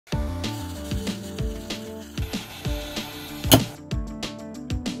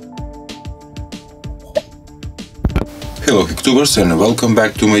Hello Hacktubers and welcome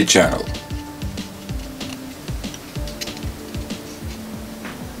back to my channel.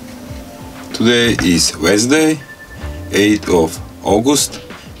 Today is Wednesday, 8th of August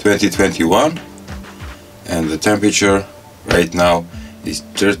 2021, and the temperature right now is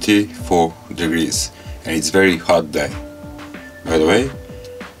 34 degrees and it's very hot day. By the way,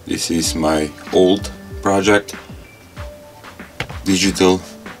 this is my old project, digital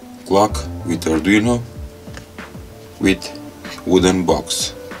clock with Arduino with wooden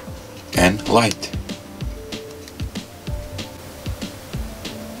box and light.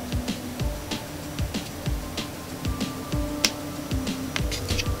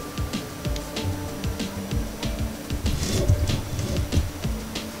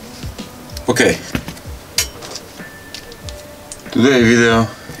 Okay, today's video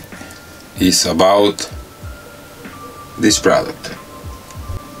is about this product.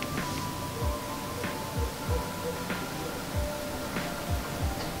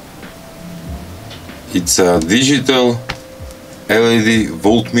 It's a digital LED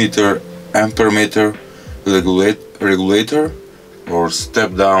voltmeter ampermeter regulator or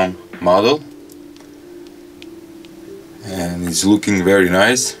step down model, and it's looking very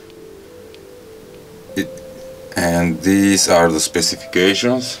nice. And these are the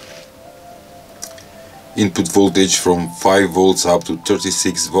specifications: input voltage from 5 volts up to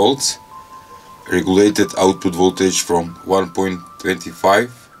 36 volts, regulated output voltage from 1.25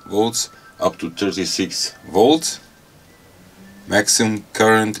 volts up to 36 volts, maximum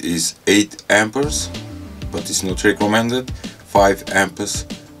current is 8 amperes, but it's not recommended. 5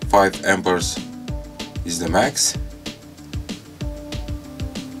 amperes is the max.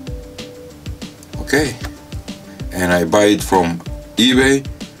 Okay, and I buy it from eBay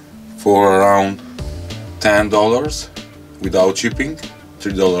for around $10 without shipping,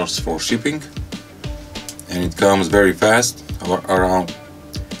 $3 for shipping, and it comes very fast, around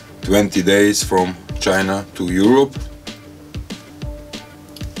 20 days from China to Europe.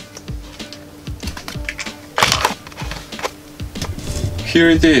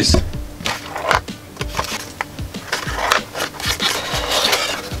 Here it is.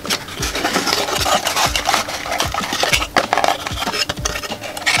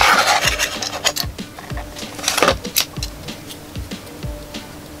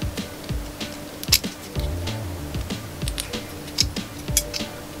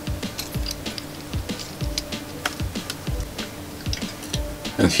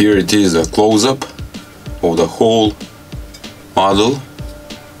 And here it is, a close-up of the whole model.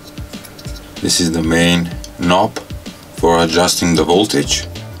 This is the main knob for adjusting the voltage.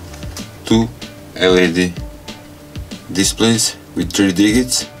 2 LED displays with 3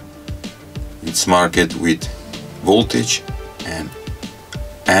 digits. It's marked with voltage and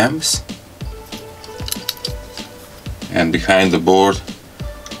amps. And behind the board,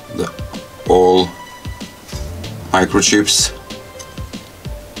 all microchips.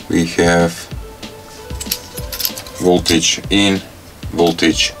 We have voltage in,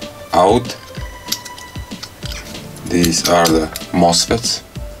 voltage out. These are the MOSFETs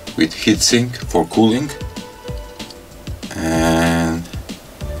with heatsink for cooling, and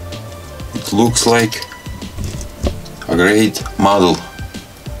it looks like a great model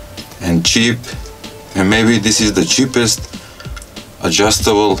and cheap, and maybe this is the cheapest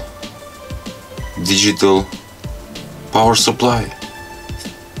adjustable digital power supply.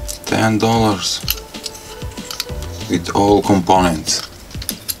 $10 with all components.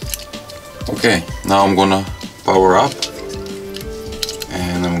 Okay, now I'm gonna power up,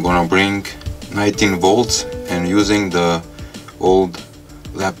 and I'm gonna bring 19 volts, and using the old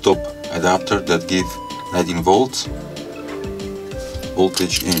laptop adapter that give 19 volts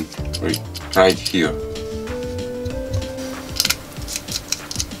voltage in right here.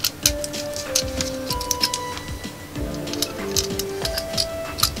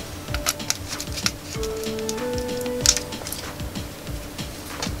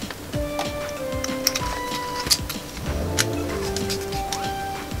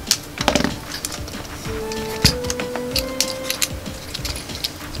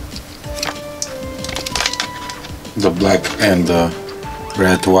 The black and the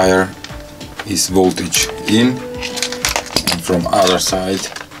red wire is voltage in, and from other side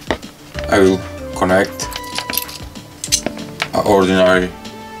I will connect an ordinary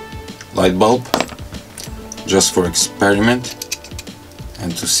light bulb just for experiment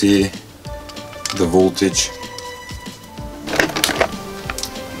and to see the voltage.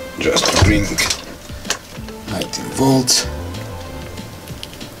 Just bring 19 volts.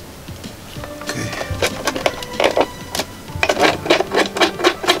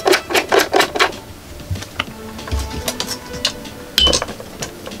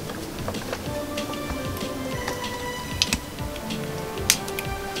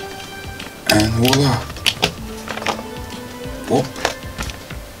 and voila. Pop.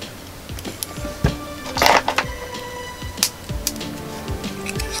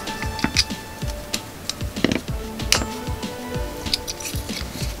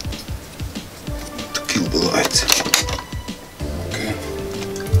 To kill the light. Okay.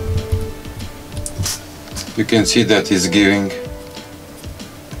 You can see that it's giving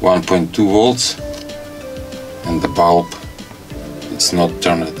 1.2 volts and the bulb it's not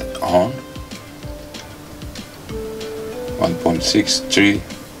turned on. 1.6, 3,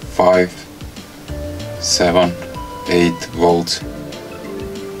 5, 7, 8 volts.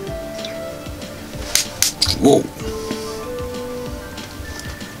 Whoa!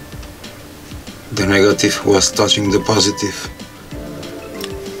 The negative was touching the positive.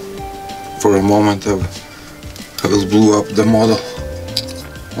 For a moment I will blow up the model.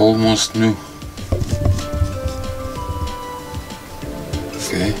 Almost new.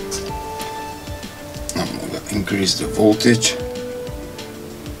 Okay. I'm gonna increase the voltage.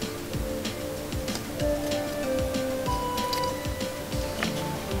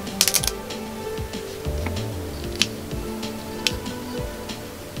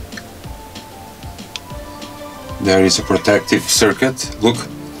 There is a protective circuit. Look,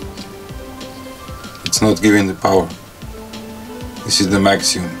 it's not giving the power. This is the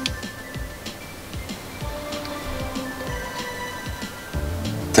maximum.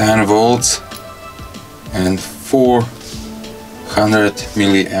 $10 and 400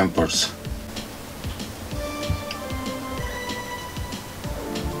 milliamperes.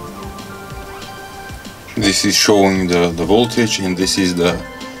 This is showing the voltage and this is the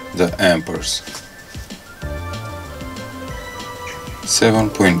amperes.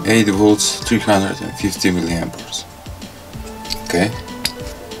 7.8 volts, 350 milliamperes. Okay.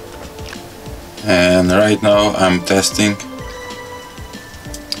 And right now I'm testing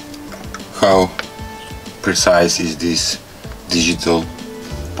how precise is this digital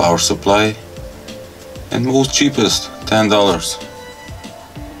power supply, and most cheapest $10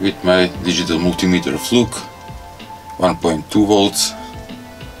 with my digital multimeter Fluke 1.2 volts.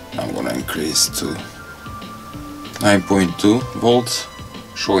 I'm gonna increase to 9.2 volts,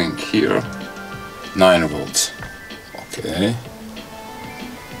 showing here 9 volts. Okay,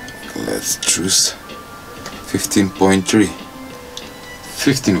 let's choose 15.3,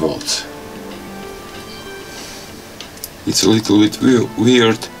 15 volts. It's a little bit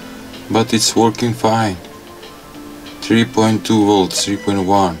weird, but it's working fine. 3.2 volts,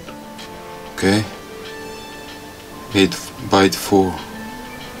 3.1. Okay, 8/4,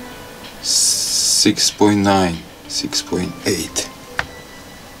 6.9, 6.8.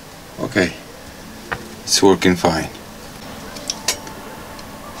 Okay, it's working fine.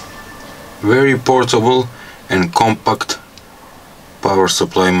 Very portable and compact power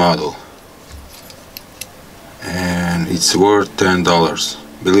supply model, and it's worth $10.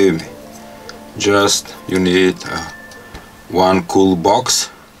 Believe me. Just you need one cool box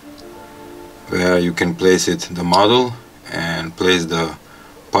where you can place it the model and place the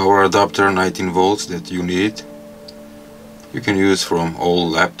power adapter 19 volts that you need. You can use from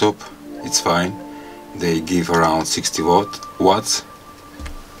old laptop, it's fine. They give around 60 watts.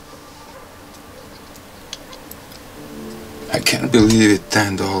 I can't believe it,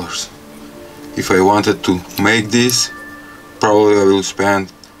 $10. If I wanted to make this, probably I will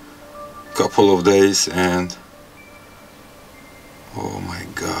spend a couple of days, and oh my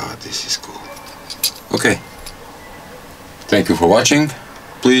god, this is cool. Okay, thank you for watching.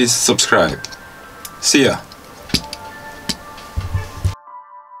 Please subscribe. See ya.